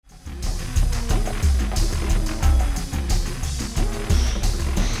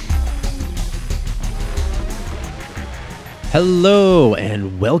Hello,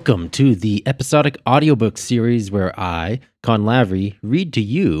 and welcome to the episodic audiobook series where I, Con Lavery, read to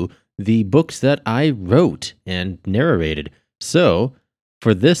you the books that I wrote and narrated. So,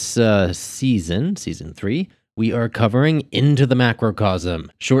 for this season 3, we are covering Into the Macrocosm,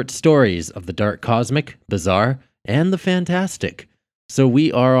 short stories of the dark cosmic, bizarre, and the fantastic. So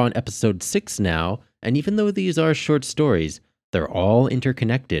we are on episode 6 now, and even though these are short stories, they're all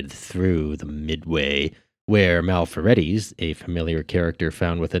interconnected through the midway, where Malferettes, a familiar character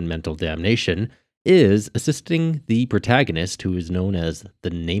found within Mental Damnation, is assisting the protagonist, who is known as the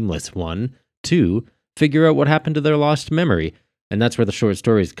Nameless One, to figure out what happened to their lost memory. And that's where the short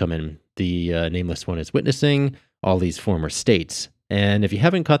stories come in. The Nameless One is witnessing all these former states. And if you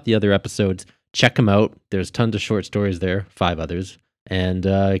haven't caught the other episodes, check them out. There's tons of short stories there, 5 others, and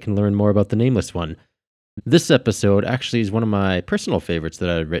you can learn more about the Nameless One. This episode actually is one of my personal favorites that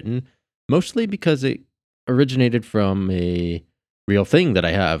I've written, mostly because it originated from a real thing that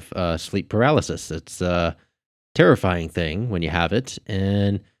I have, sleep paralysis. It's a terrifying thing when you have it,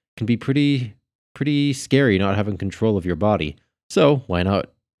 and can be pretty scary not having control of your body. So why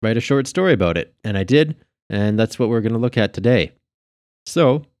not write a short story about it? And I did, and that's what we're going to look at today.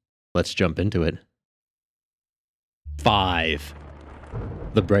 So let's jump into it. 5.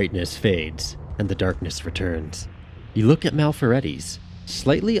 The brightness fades, and the darkness returns. You look at Malferettes,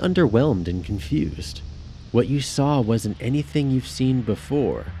 slightly underwhelmed and confused. What you saw wasn't anything you've seen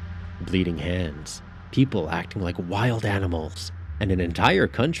before. Bleeding hands, people acting like wild animals, and an entire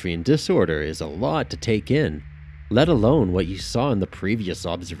country in disorder is a lot to take in, let alone what you saw in the previous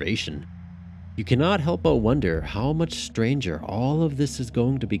observation. You cannot help but wonder how much stranger all of this is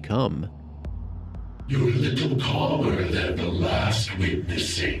going to become. You're a little calmer than the last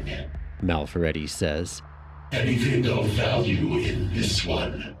witnessing, Malferettes says. Anything of value in this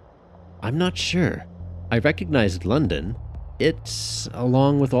one? I'm not sure. I recognized London. It,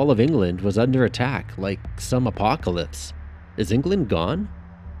 along with all of England, was under attack, like some apocalypse. Is England gone?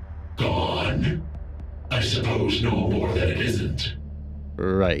 Gone? I suppose no more than it isn't.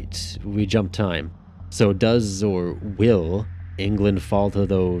 Right, we jump time. So does or will England fall to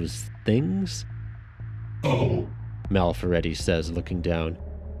those things? Oh, Malferettes says, looking down.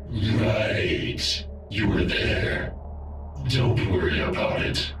 right. You were there. Don't worry about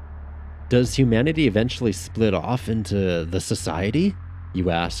it. Does humanity eventually split off into the society? You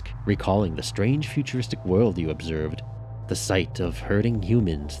ask, recalling the strange futuristic world you observed. The sight of hurting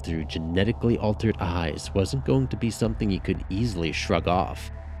humans through genetically altered eyes wasn't going to be something you could easily shrug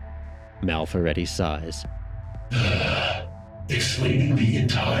off. Malferettes sighs. Explaining the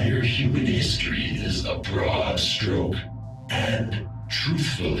entire human history is a broad stroke, and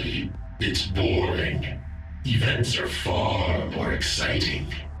truthfully, it's boring. Events are far more exciting.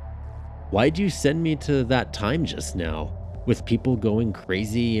 Why'd you send me to that time just now, with people going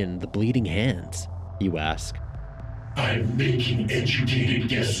crazy and the bleeding hands? You ask. I'm making educated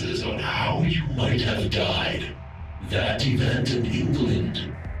guesses on how you might have died. That event in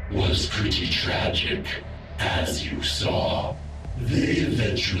England was pretty tragic, as you saw. They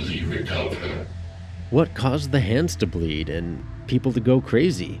eventually recover. What caused the hands to bleed and people to go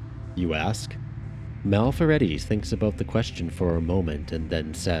crazy? You ask. Malferettes thinks about the question for a moment and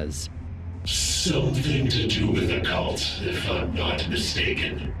then says, Something to do with a cult, if I'm not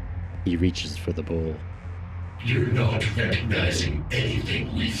mistaken. He reaches for the bowl. You're not recognizing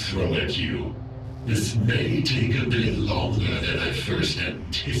anything we throw at you. This may take a bit longer than I first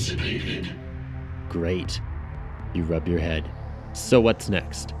anticipated. Great. You rub your head. So what's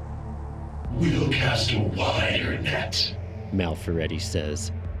next? We'll cast a wider net, Malferettes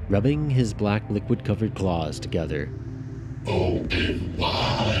says, rubbing his black liquid-covered claws together. Open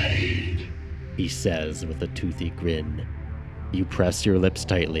wide, he says with a toothy grin. You press your lips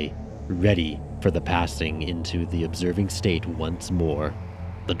tightly, ready for the passing into the observing state once more.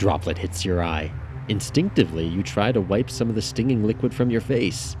 The droplet hits your eye. Instinctively, you try to wipe some of the stinging liquid from your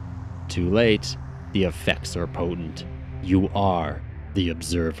face. Too late. The effects are potent. You are the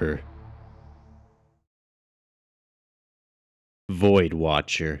observer. Void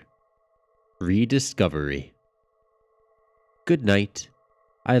Watcher. Rediscovery. Good night.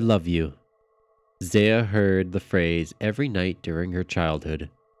 I love you. Zaya heard the phrase every night during her childhood.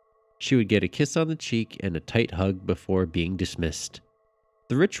 She would get a kiss on the cheek and a tight hug before being dismissed.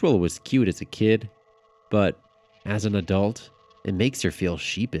 The ritual was cute as a kid, but as an adult, it makes her feel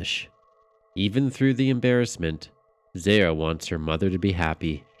sheepish. Even through the embarrassment, Zaya wants her mother to be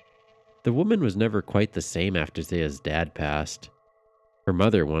happy. The woman was never quite the same after Zaya's dad passed. Her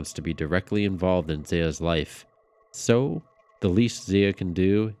mother wants to be directly involved in Zaya's life, so the least Zaya can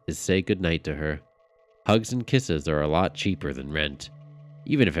do is say goodnight to her. Hugs and kisses are a lot cheaper than rent,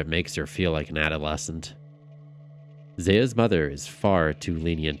 even if it makes her feel like an adolescent. Zaya's mother is far too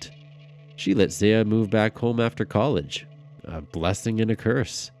lenient. She let Zaya move back home after college, a blessing and a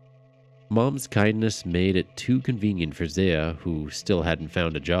curse. Mom's kindness made it too convenient for Zaya, who still hadn't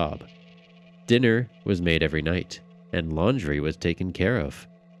found a job. Dinner was made every night, and laundry was taken care of.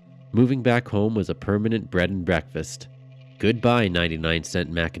 Moving back home was a permanent bread and breakfast. Goodbye 99-cent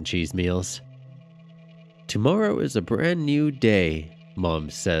mac and cheese meals. Tomorrow is a brand new day, Mom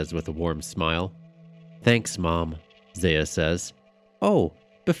says with a warm smile. Thanks, Mom, Zaya says. Oh,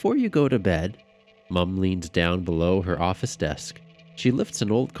 before you go to bed, Mom leans down below her office desk. She lifts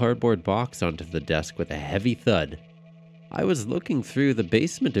an old cardboard box onto the desk with a heavy thud. I was looking through the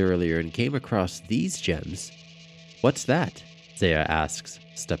basement earlier and came across these gems. What's that? Zaya asks,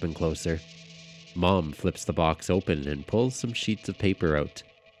 stepping closer. Mom flips the box open and pulls some sheets of paper out.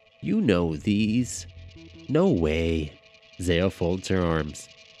 You know these. No way. Zaya folds her arms.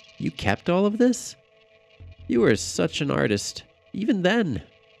 You kept all of this? You were such an artist, even then,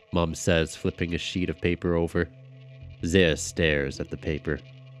 Mom says, flipping a sheet of paper over. Zaya stares at the paper,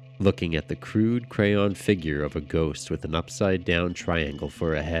 looking at the crude crayon figure of a ghost with an upside-down triangle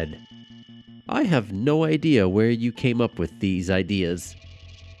for a head. I have no idea where you came up with these ideas,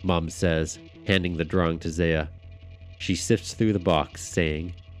 Mom says, handing the drawing to Zaya. She sifts through the box,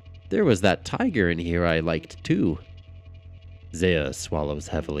 saying, There was that tiger in here I liked too. Zaya swallows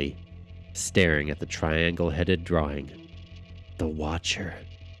heavily, staring at the triangle-headed drawing. The Watcher,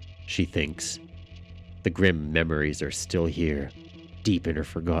 she thinks. The grim memories are still here, deep in her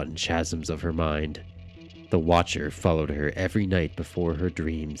forgotten chasms of her mind. The Watcher followed her every night before her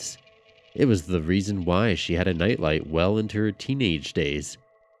dreams. It was the reason why she had a nightlight well into her teenage days.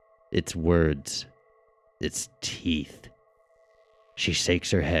 Its words, its teeth. She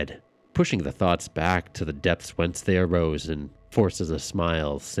shakes her head, pushing the thoughts back to the depths whence they arose, and forces a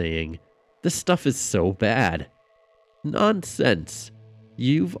smile, saying, This stuff is so bad. Nonsense.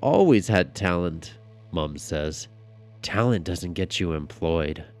 You've always had talent, Mom says. Talent doesn't get you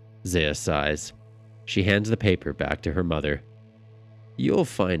employed, Zaya sighs. She hands the paper back to her mother. You'll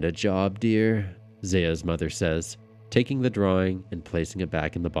find a job, dear, Zaya's mother says, taking the drawing and placing it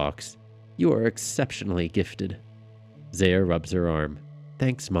back in the box. You are exceptionally gifted. Zaya rubs her arm.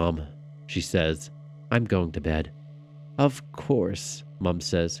 Thanks, Mom, she says. I'm going to bed. Of course, Mom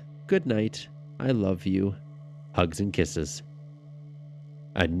says. Good night. I love you. Hugs and kisses.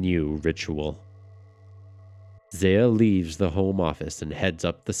 A new ritual. Zaya leaves the home office and heads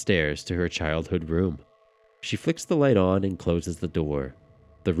up the stairs to her childhood room. She flicks the light on and closes the door.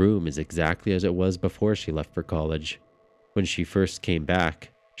 The room is exactly as it was before she left for college. When she first came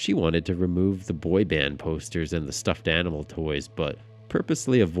back, she wanted to remove the boy band posters and the stuffed animal toys, but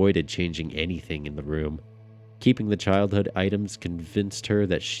purposely avoided changing anything in the room. Keeping the childhood items convinced her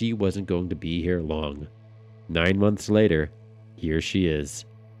that she wasn't going to be here long. 9 months later, here she is.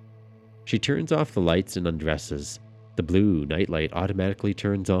 She turns off the lights and undresses. The blue nightlight automatically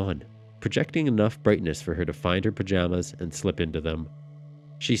turns on, projecting enough brightness for her to find her pajamas and slip into them.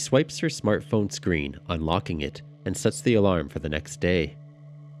 She swipes her smartphone screen, unlocking it, and sets the alarm for the next day.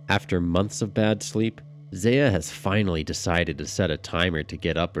 After months of bad sleep, Zaya has finally decided to set a timer to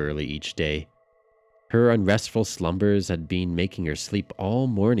get up early each day. Her unrestful slumbers had been making her sleep all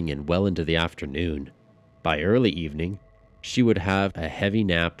morning and well into the afternoon. By early evening, she would have a heavy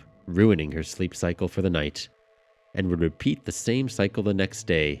nap, ruining her sleep cycle for the night, and would repeat the same cycle the next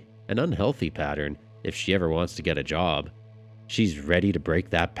day, an unhealthy pattern if she ever wants to get a job. She's ready to break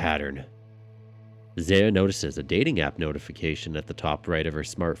that pattern. Zaya notices a dating app notification at the top right of her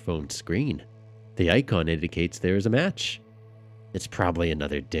smartphone screen. The icon indicates there is a match. It's probably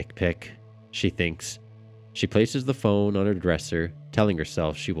another dick pic, she thinks. She places the phone on her dresser, telling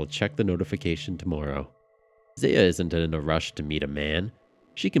herself she will check the notification tomorrow. Zaya isn't in a rush to meet a man.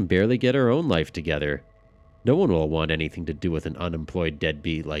 She can barely get her own life together. No one will want anything to do with an unemployed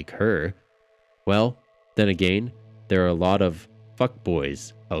deadbeat like her. Well, then again, there are a lot of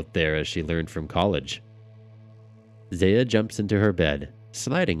fuckboys out there, as she learned from college. Zaya jumps into her bed,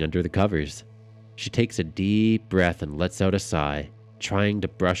 sliding under the covers. She takes a deep breath and lets out a sigh, trying to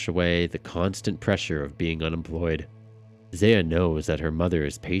brush away the constant pressure of being unemployed. Zaya knows that her mother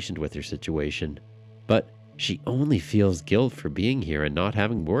is patient with her situation, but she only feels guilt for being here and not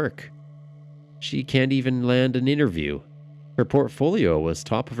having work. She can't even land an interview. Her portfolio was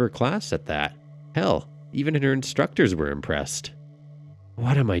top of her class at that. Hell, even her instructors were impressed.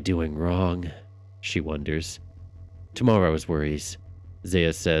 What am I doing wrong? She wonders. Tomorrow's worries,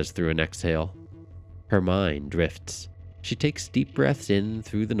 Zaya says through an exhale. Her mind drifts. She takes deep breaths in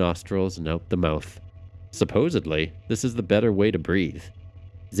through the nostrils and out the mouth. Supposedly, this is the better way to breathe.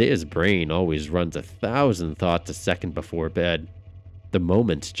 Zaya's brain always runs 1,000 thoughts a second before bed. The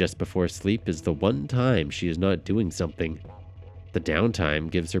moment just before sleep is the one time she is not doing something. The downtime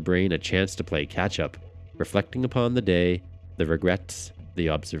gives her brain a chance to play catch-up, reflecting upon the day, the regrets, the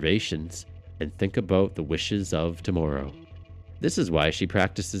observations, and think about the wishes of tomorrow. This is why she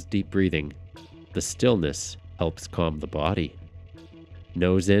practices deep breathing. The stillness helps calm the body.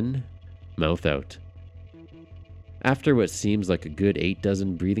 Nose in, mouth out. After what seems like a good 8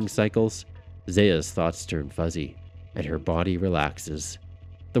 dozen breathing cycles, Zaya's thoughts turn fuzzy, and her body relaxes.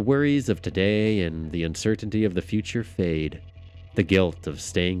 The worries of today and the uncertainty of the future fade. The guilt of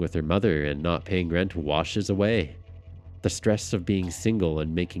staying with her mother and not paying rent washes away. The stress of being single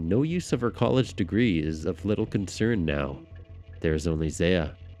and making no use of her college degree is of little concern now. There is only Zaya,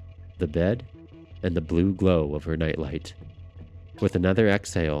 the bed, and the blue glow of her nightlight. With another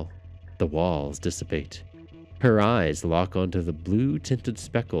exhale, the walls dissipate. Her eyes lock onto the blue-tinted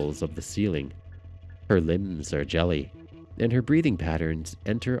speckles of the ceiling. Her limbs are jelly, and her breathing patterns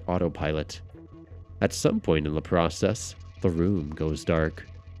enter autopilot. At some point in the process, the room goes dark.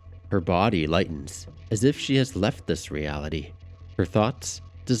 Her body lightens, as if she has left this reality. Her thoughts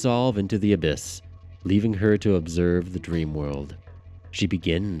dissolve into the abyss, leaving her to observe the dream world. She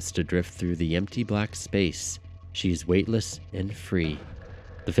begins to drift through the empty black space. She is weightless and free.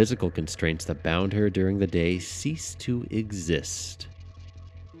 The physical constraints that bound her during the day cease to exist.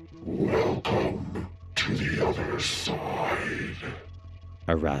 Welcome to the other side,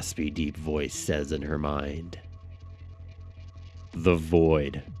 a raspy, deep voice says in her mind. The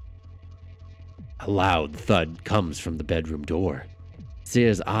void. A loud thud comes from the bedroom door.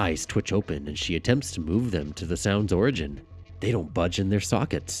 Zaya's eyes twitch open and she attempts to move them to the sound's origin. They don't budge in their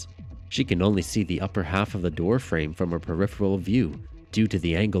sockets. She can only see the upper half of the door frame from her peripheral view due to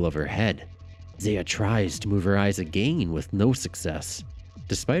the angle of her head. Zaya tries to move her eyes again with no success.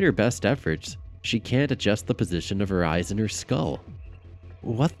 Despite her best efforts, she can't adjust the position of her eyes in her skull.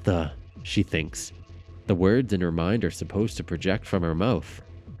 What the? She thinks. The words in her mind are supposed to project from her mouth,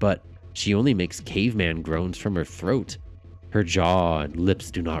 but she only makes caveman groans from her throat. Her jaw and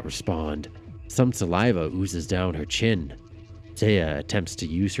lips do not respond. Some saliva oozes down her chin. Zaya attempts to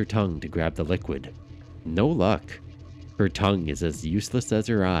use her tongue to grab the liquid. No luck. Her tongue is as useless as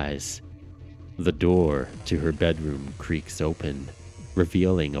her eyes. The door to her bedroom creaks open,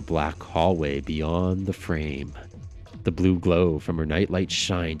 revealing a black hallway beyond the frame. The blue glow from her nightlight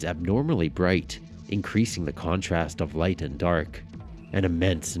shines abnormally bright, increasing the contrast of light and dark. An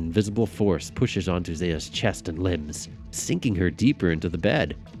immense, invisible force pushes onto Zaya's chest and limbs, sinking her deeper into the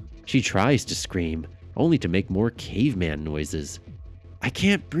bed. She tries to scream, only to make more caveman noises. I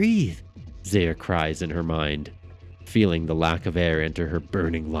can't breathe, Zaya cries in her mind, feeling the lack of air enter her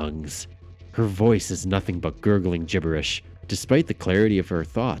burning lungs. Her voice is nothing but gurgling gibberish, despite the clarity of her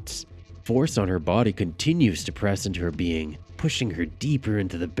thoughts. Force on her body continues to press into her being, pushing her deeper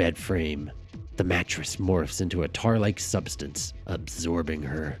into the bed frame. The mattress morphs into a tar-like substance, absorbing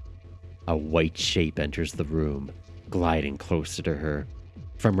her. A white shape enters the room, gliding closer to her.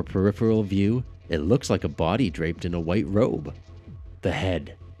 From her peripheral view, it looks like a body draped in a white robe. The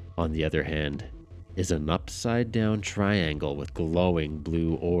head, on the other hand, is an upside-down triangle with glowing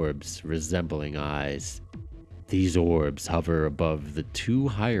blue orbs resembling eyes. These orbs hover above the two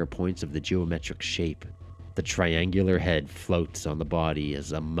higher points of the geometric shape. The triangular head floats on the body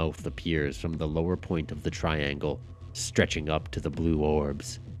as a mouth appears from the lower point of the triangle, stretching up to the blue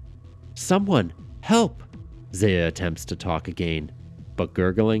orbs. Someone, help! Zaya attempts to talk again, but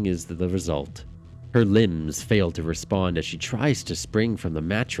gurgling is the result. Her limbs fail to respond as she tries to spring from the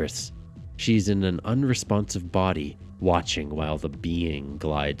mattress. She's in an unresponsive body, watching while the being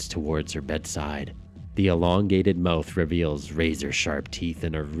glides towards her bedside. The elongated mouth reveals razor-sharp teeth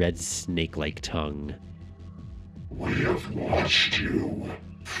and a red snake-like tongue. We have watched you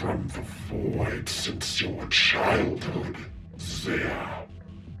from the void since your childhood, Zaya,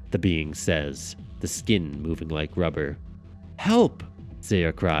 the being says, the skin moving like rubber. Help!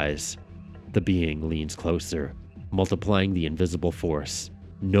 Zaya cries. The being leans closer, multiplying the invisible force.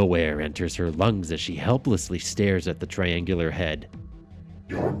 No air enters her lungs as she helplessly stares at the triangular head.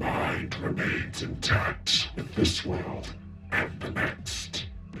 Your mind remains intact with this world and the next.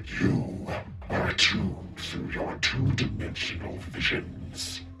 You are attuned through your two-dimensional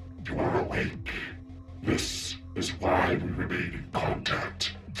visions. You are awake. This is why we remain in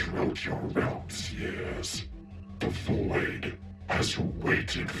contact throughout your realm's years. The void has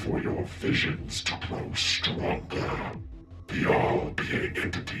waited for your visions to grow stronger. The all-being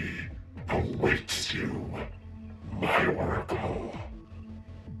entity awaits you, my oracle.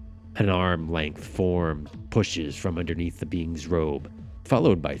 An arm-length form pushes from underneath the being's robe,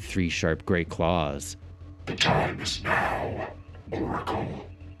 followed by 3 sharp gray claws. The time is now, Oracle.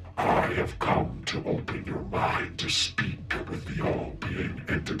 I have come to open your mind to speak with the all-being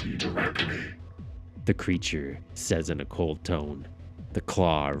entity directly. The creature says in a cold tone, the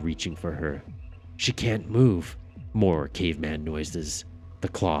claw reaching for her. She can't move. More caveman noises. The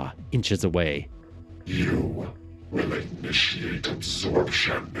claw inches away. You will initiate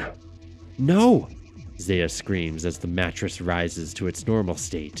absorption. No! Zaya screams as the mattress rises to its normal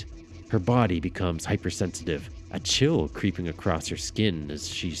state. Her body becomes hypersensitive, a chill creeping across her skin as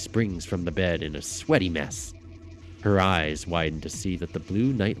she springs from the bed in a sweaty mess. Her eyes widen to see that the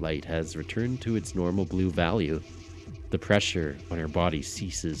blue nightlight has returned to its normal blue value. The pressure on her body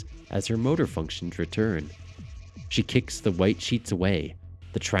ceases as her motor functions return. She kicks the white sheets away.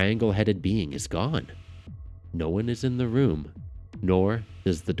 The triangle-headed being is gone. No one is in the room, nor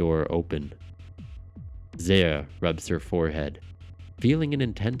does the door open. Zaya rubs her forehead, feeling an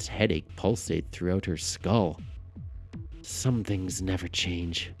intense headache pulsate throughout her skull. Some things never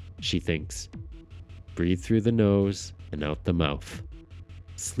change, she thinks. Breathe through the nose and out the mouth.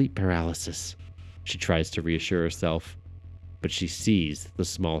 Sleep paralysis. She tries to reassure herself, but she sees the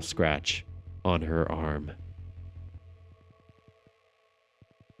small scratch on her arm.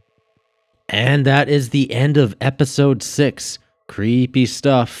 And that is the end of episode 6. Creepy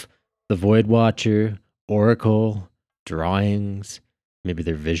stuff. The Void Watcher, Oracle, drawings, maybe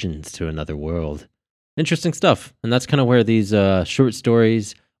their visions to another world. Interesting stuff. And that's kind of where these short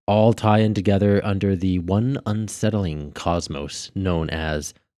stories all tie in together under the one unsettling cosmos known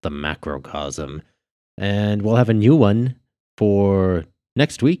as the macrocosm. And we'll have a new one for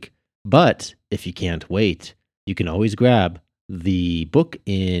next week. But if you can't wait, you can always grab the book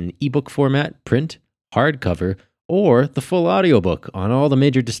in ebook format, print, hardcover, or the full audiobook on all the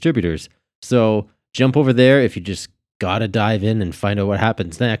major distributors. So jump over there if you just gotta dive in and find out what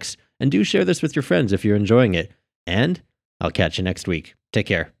happens next. And do share this with your friends if you're enjoying it. And I'll catch you next week. Take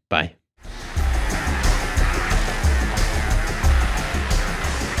care. Bye.